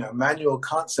 This, Immanuel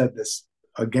Kant said this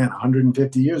again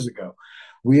 150 years ago.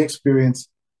 We experience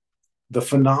the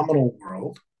phenomenal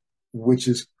world, which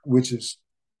is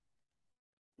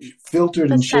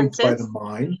filtered and shaped by the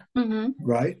mind,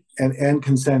 right? And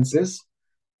consensus,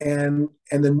 and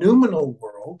the noumenal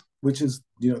world, which is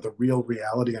the real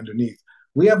reality underneath.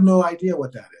 We have no idea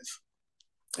what that is.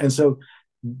 And so,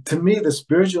 to me, the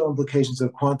spiritual implications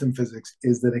of quantum physics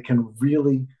is that it can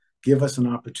really give us an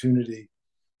opportunity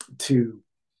to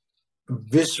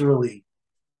viscerally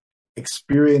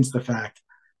experience the fact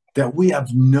that we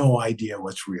have no idea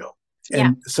what's real. Yeah.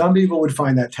 And some people would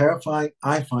find that terrifying.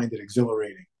 I find it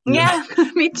exhilarating. Yeah,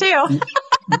 me too.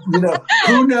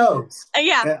 Who knows?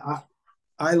 Yeah.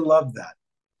 I love that.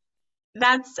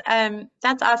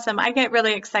 That's awesome. I get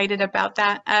really excited about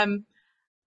that.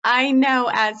 I know,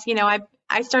 as you know,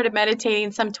 I started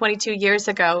meditating some 22 years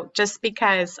ago just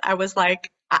because I was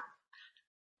like, I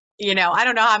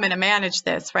don't know how I'm going to manage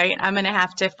this, right? I'm going to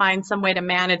have to find some way to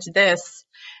manage this.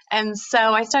 And so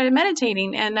I started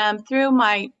meditating, and through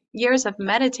my years of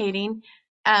meditating,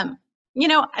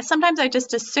 sometimes I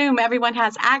just assume everyone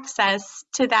has access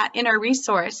to that inner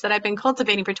resource that I've been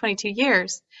cultivating for 22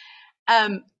 years.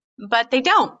 But they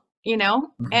don't,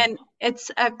 and it's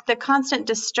the constant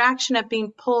distraction of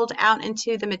being pulled out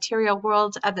into the material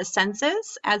world of the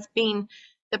senses as being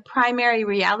the primary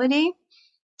reality.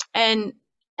 And,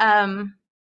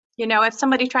 if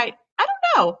somebody tried, I don't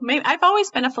know, maybe I've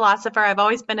always been a philosopher. I've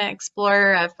always been an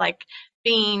explorer of like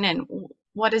being and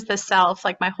what is the self,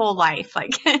 like my whole life.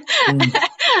 Like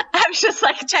I was just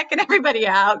like checking everybody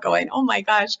out going, oh my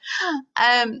gosh.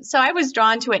 So I was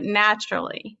drawn to it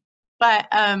naturally. But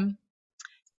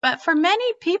for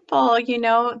many people,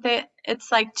 that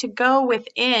it's like to go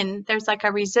within, there's like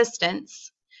a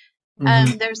resistance.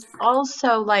 There's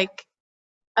also like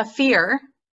a fear,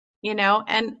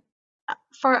 and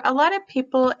for a lot of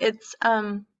people, it's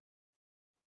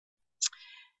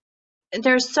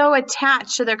they're so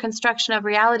attached to their construction of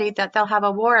reality that they'll have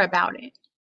a war about it,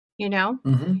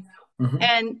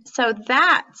 And so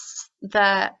that's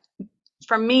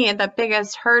for me, the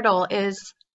biggest hurdle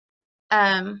is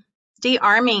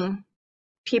de-arming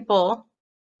people.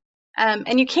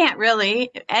 And you can't really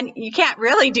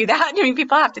do that. I mean,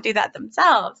 people have to do that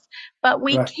themselves, but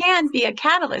we can be a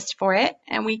catalyst for it,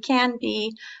 and we can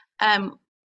be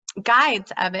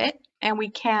guides of it, and we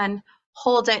can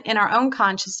hold it in our own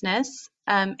consciousness.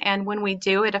 And when we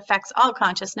do, it affects all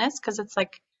consciousness because it's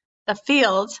like the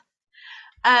field.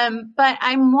 But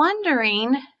I'm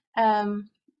wondering, um,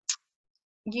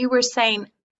 you were saying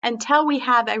until we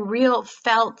have a real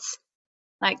felt,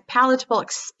 like palatable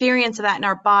experience of that in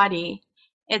our body,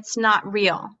 it's not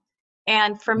real.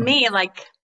 And for Right. me, like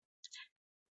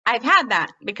I've had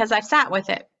that because I've sat with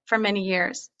it for many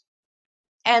years.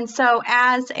 And so,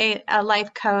 as a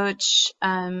life coach,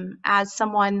 as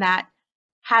someone that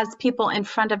has people in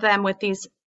front of them with these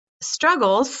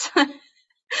struggles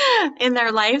in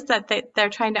their lives that they're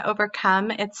trying to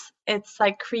overcome, it's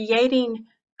like creating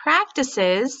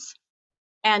practices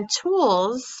and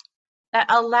tools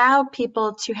that allow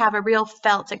people to have a real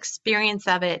felt experience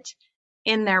of it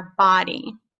in their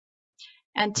body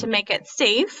and to make it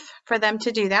safe for them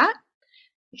to do that.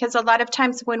 Because a lot of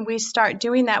times when we start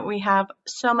doing that, we have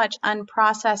so much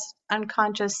unprocessed,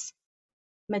 unconscious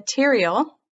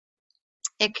material,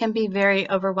 it can be very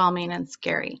overwhelming and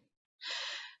scary.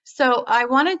 So I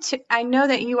know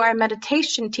that you are a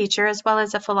meditation teacher as well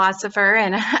as a philosopher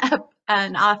and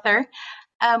an author.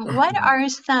 What are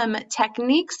some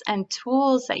techniques and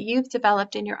tools that you've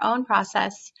developed in your own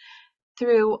process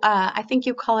through, I think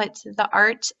you call it the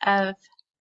art of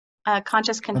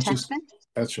conscious Conscious, contentment?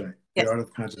 that's right. The Yes. art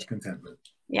of conscious contentment.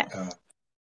 Yes.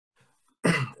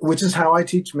 Which is how I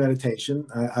teach meditation.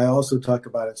 I also talk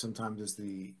about it sometimes as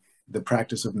the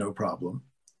practice of no problem.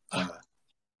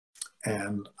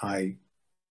 And I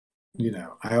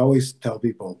always tell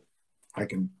people I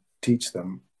can teach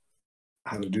them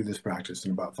how to do this practice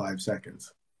in about 5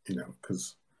 seconds,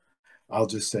 because I'll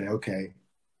just say, okay,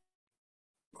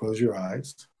 close your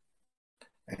eyes.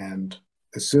 And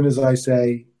as soon as I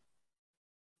say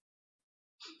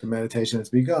the meditation has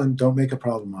begun, don't make a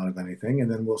problem out of anything. And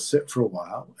then we'll sit for a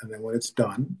while. And then when it's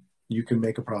done, you can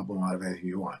make a problem out of anything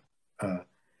you want. And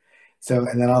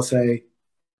then I'll say,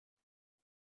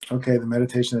 okay, the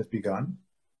meditation has begun.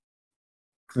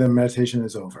 The meditation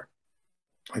is over.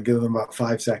 I give them about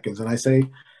 5 seconds and I say,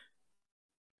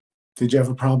 did you have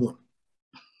a problem?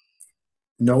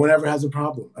 No one ever has a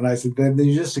problem. And I said, then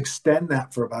you just extend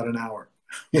that for about an hour.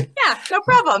 Yeah, no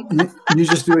problem. You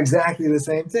just do exactly the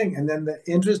same thing. And then the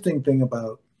interesting thing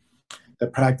about the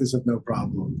practice of no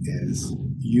problem is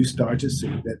you start to see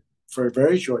that for a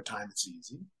very short time it's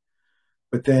easy,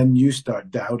 but then you start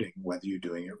doubting whether you're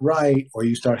doing it right, or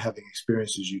you start having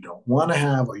experiences you don't want to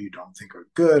have, or you don't think are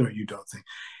good, or you don't think,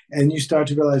 and you start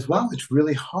to realize, wow, it's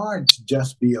really hard to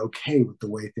just be okay with the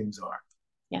way things are.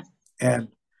 Yeah. And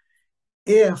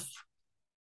if,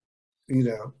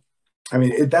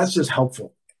 that's just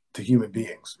helpful to human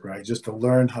beings, right? Just to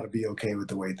learn how to be okay with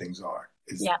the way things are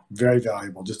is very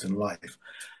valuable just in life.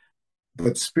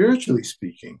 But spiritually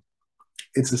speaking,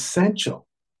 it's essential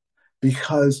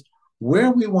because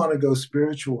where we want to go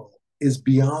spiritual is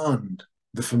beyond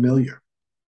the familiar.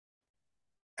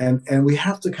 And we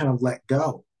have to kind of let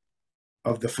go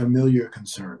of the familiar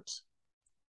concerns.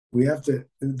 We have to,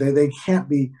 they can't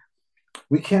be,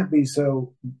 we can't be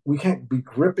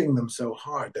gripping them so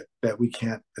hard that we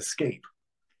can't escape,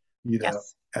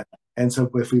 Yes. And so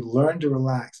if we learn to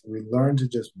relax, we learn to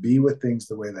just be with things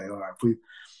the way they are.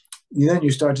 Then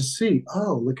you start to see,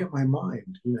 oh, look at my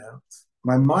mind,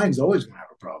 my mind's always going to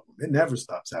have a problem. It never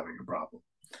stops having a problem,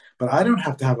 but I don't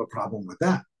have to have a problem with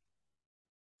that.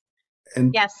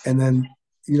 And then,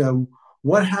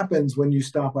 what happens when you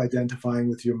stop identifying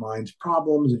with your mind's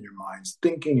problems and your mind's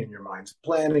thinking and your mind's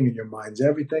planning and your mind's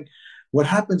everything? What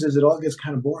happens is it all gets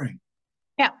kind of boring.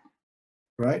 Yeah.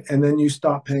 Right. And then you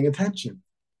stop paying attention.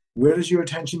 Where does your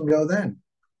attention go then?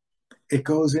 It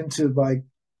goes into like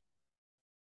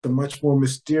the much more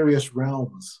mysterious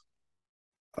realms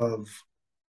of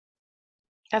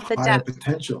the higher depth.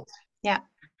 Potential. Yeah.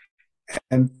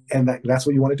 And that's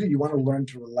what you want to do. You want to learn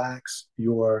to relax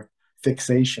your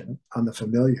fixation on the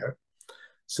familiar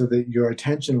so that your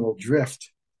attention will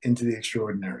drift into the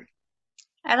extraordinary.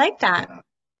 I like that.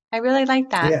 I really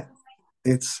like that. Yeah.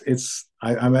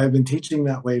 I've been teaching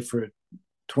that way for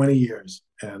 20 years.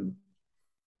 And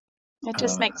it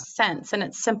just makes sense, and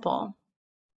it's simple.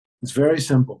 It's very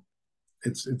simple.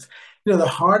 It's the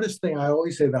hardest thing, I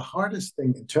always say, the hardest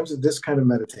thing in terms of this kind of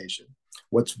meditation,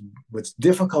 what's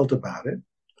difficult about it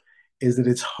is that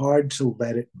it's hard to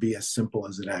let it be as simple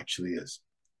as it actually is.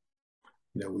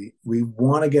 We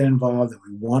want to get involved and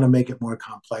we want to make it more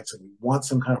complex and we want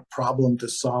some kind of problem to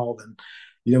solve, and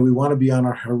we want to be on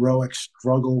our heroic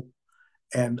struggle,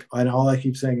 and all I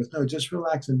keep saying is, no, just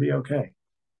relax and be okay.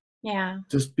 Yeah.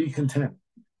 Just be content.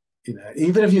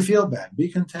 Even if you feel bad, be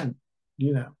content.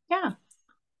 Yeah.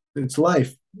 It's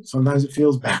life. Sometimes it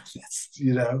feels bad.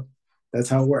 That's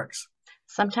how it works.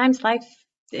 Sometimes life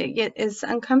is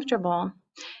uncomfortable.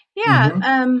 Yeah.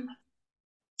 Mm-hmm.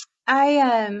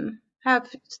 I have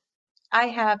I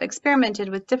have experimented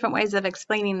with different ways of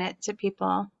explaining it to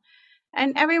people,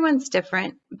 and everyone's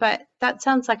different, but that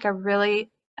sounds like a really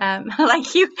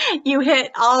like you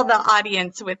hit all the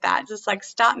audience with that. Just like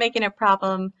stop making a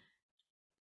problem,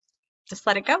 just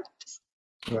let it go, just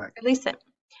Right. release it.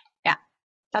 Yeah,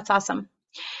 that's awesome.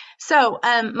 So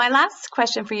my last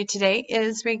question for you today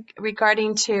is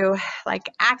regarding to like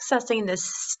accessing the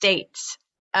state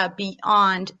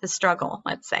beyond the struggle,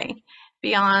 let's say,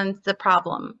 beyond the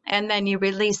problem, and then you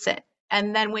release it.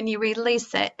 And then when you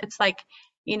release it, it's like,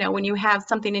 you know, when you have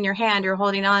something in your hand you're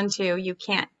holding on to, you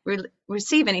can't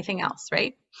receive anything else,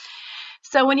 right?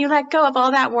 So when you let go of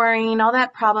all that worrying, all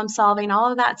that problem solving,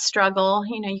 all of that struggle,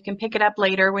 you know, you can pick it up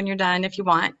later when you're done if you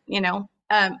want, you know.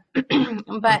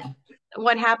 But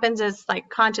what happens is like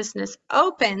consciousness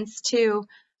opens to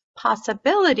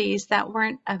possibilities that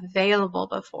weren't available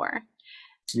before.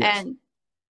 Yes. And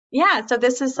yeah, so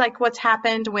this is like what's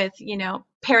happened with, you know,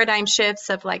 paradigm shifts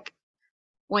of like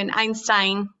when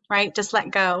Einstein, right, just let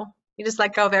go. He just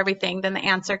let go of everything, then the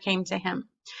answer came to him.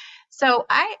 So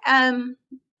I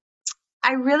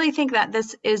really think that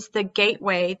this is the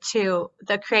gateway to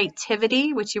the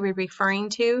creativity, which you were referring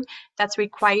to, that's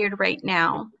required right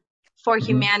now for Mm-hmm.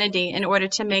 humanity in order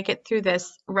to make it through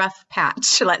this rough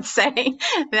patch, let's say,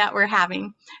 that we're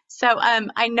having. So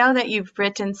I know that you've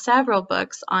written several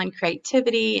books on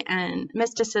creativity and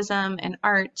mysticism and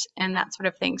art and that sort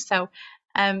of thing. So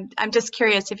I'm just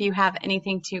curious if you have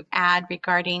anything to add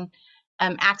regarding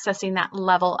accessing that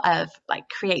level of like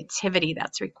creativity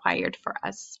that's required for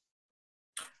us.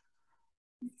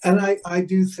 And I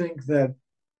do think that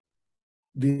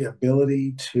the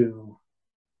ability to,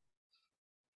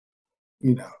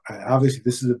 you know, obviously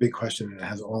this is a big question and it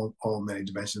has all many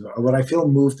dimensions. What I feel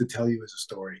moved to tell you is a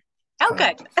story. Oh,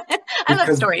 good. I love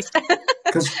Because stories.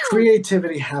 because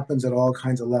creativity happens at all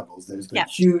kinds of levels. There's the Yeah.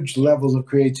 huge levels of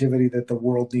creativity that the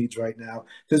world needs right now.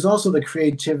 There's also the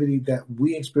creativity that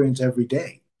we experience every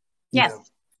day, you Yes.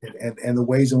 know, and the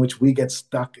ways in which we get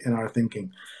stuck in our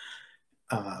thinking.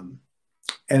 Um,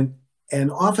 and and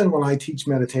often when I teach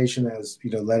meditation as, you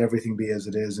know, let everything be as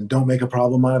it is and don't make a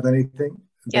problem out of anything,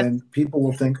 Yes. then people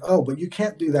will think, oh, but you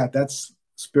can't do that. That's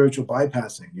spiritual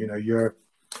bypassing. You know,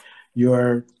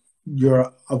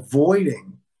 you're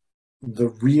avoiding the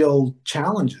real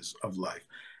challenges of life.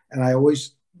 And I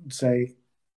always say,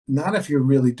 not if you're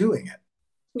really doing it.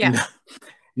 You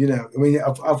Yeah. know, I mean,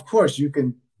 of course you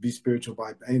can be spiritual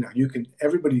by, you know, you can,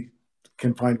 everybody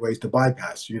can find ways to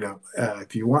bypass, you know,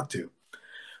 if you want to.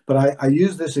 But I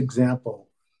use this example.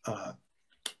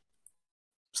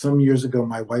 Some years ago,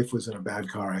 my wife was in a bad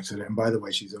car accident. And by the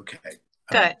way, she's okay.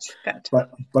 Good. Good.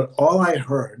 But all I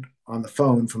heard on the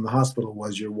phone from the hospital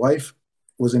was your wife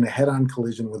was in a head-on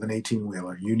collision with an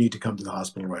 18-wheeler. You need to come to the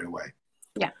hospital right away.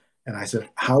 Yeah. And I said,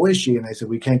 how is she? And they said,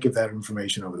 we can't give that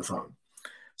information over the phone.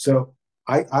 So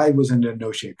I was in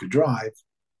no shape to drive.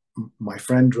 My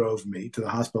friend drove me to the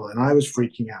hospital and I was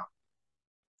freaking out.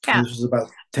 Yeah. This was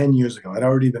about 10 years ago. I'd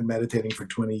already been meditating for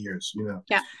 20 years, you know.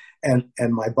 Yeah. And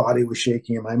my body was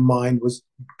shaking and my mind was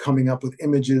coming up with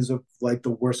images of like the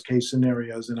worst case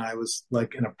scenarios. And I was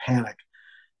like in a panic.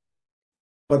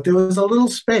 But there was a little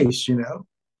space, you know.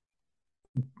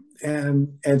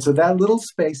 And so that little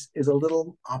space is a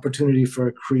little opportunity for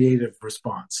a creative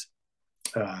response.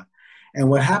 And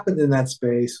what happened in that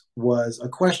space was a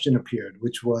question appeared,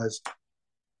 which was,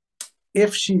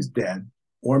 if she's dead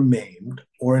or maimed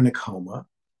or in a coma,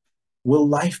 will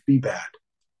life be bad?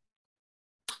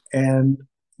 And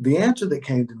the answer that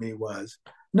came to me was,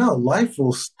 no, life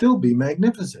will still be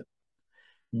magnificent.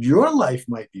 Your life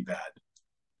might be bad,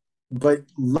 but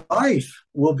life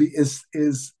will be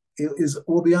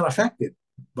will be unaffected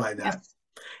by that. Yes.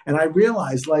 And I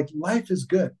realized like life is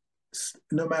good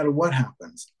no matter what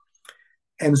happens.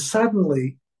 And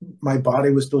suddenly my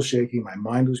body was still shaking, my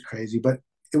mind was crazy, but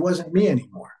it wasn't me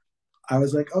anymore. I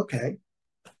was like, okay,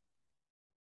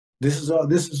 this is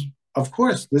of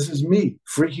course, this is me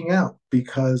freaking out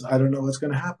because I don't know what's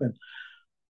going to happen.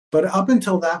 But up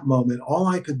until that moment, all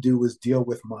I could do was deal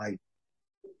with my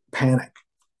panic.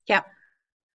 Yeah.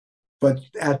 But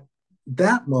at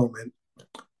that moment,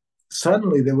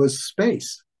 suddenly there was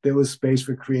space. There was space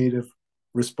for creative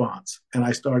response. And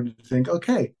I started to think,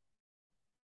 okay,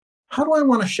 how do I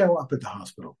want to show up at the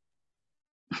hospital?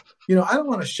 You know, I don't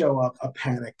want to show up a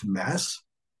panicked mess.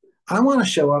 I want to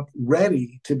show up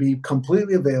ready to be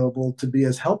completely available, to be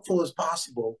as helpful as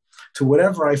possible to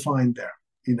whatever I find there,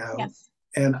 you know. Yes.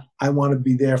 And I want to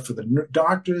be there for the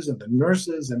doctors and the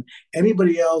nurses and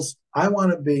anybody else. I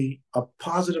want to be a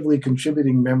positively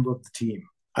contributing member of the team.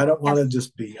 I don't want to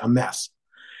just be a mess.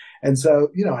 And so,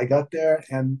 you know, I got there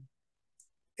and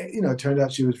it turned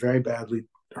out she was very badly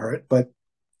hurt, but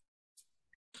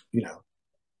you know,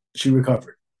 she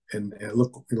recovered, and it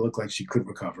looked like she could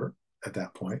recover at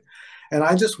that point. And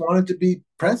I just wanted to be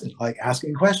present, like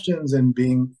asking questions and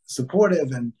being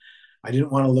supportive, and I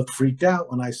didn't want to look freaked out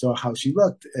when I saw how she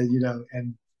looked, and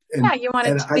Yeah, you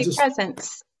wanted and to I be just present.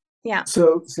 Yeah.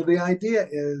 so the idea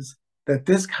is that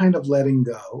this kind of letting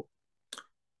go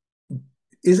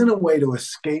isn't a way to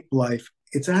escape life.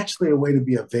 It's actually a way to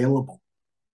be available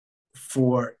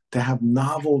to have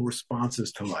novel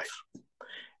responses to life.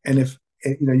 And if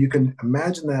you can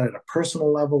imagine that at a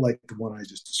personal level, like the one I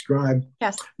just described.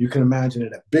 Yes. You can imagine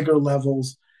it at bigger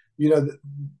levels.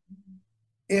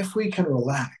 If we can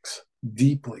relax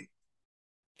deeply,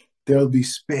 there'll be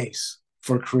space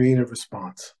for creative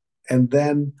response, and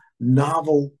then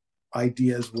novel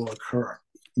ideas will occur.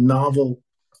 Novelty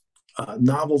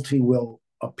will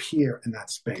appear in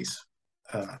that space,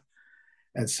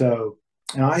 and so,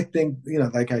 and I think,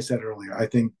 like I said earlier, I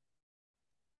think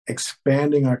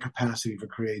expanding our capacity for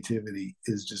creativity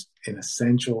is just it's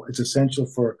essential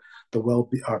for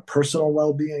our personal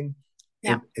well-being.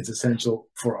 Yeah. It's essential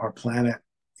for our planet.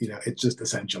 It's just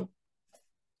essential.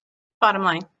 Bottom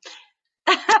line.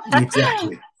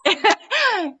 Exactly.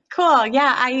 Cool.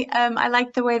 Yeah, I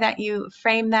like the way that you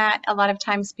frame that. A lot of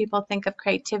times people think of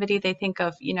creativity, they think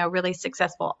of, really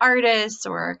successful artists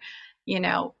or, you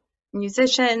know,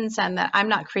 musicians, and that I'm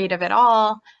not creative at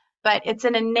all. But it's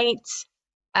an innate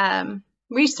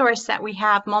resource that we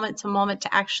have moment to moment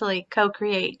to actually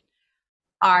co-create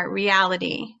our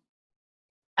reality.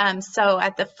 So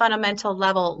at the fundamental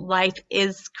level, life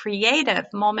is creative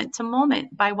moment to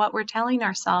moment by what we're telling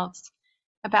ourselves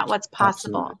about what's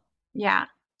possible. Absolutely. Yeah.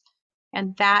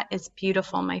 And that is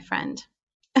beautiful, my friend.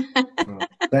 Well,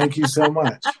 thank you so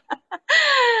much.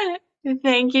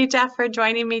 Thank you, Jeff, for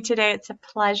joining me today. It's a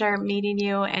pleasure meeting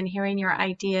you and hearing your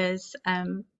ideas.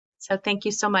 So thank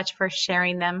you so much for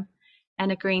sharing them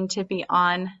and agreeing to be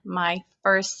on my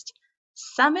first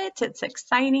summit. It's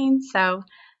exciting. So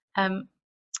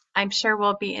I'm sure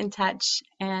we'll be in touch.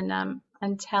 And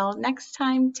until next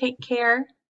time, take care.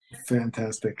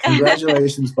 Fantastic.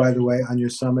 Congratulations, by the way, on your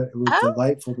summit. It was Oh,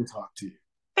 delightful to talk to you.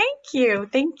 thank you.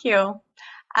 Thank you.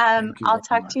 Thank you I'll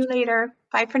very talk to you much. later.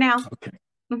 Bye for now. Okay.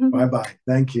 Bye-bye.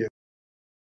 Thank you.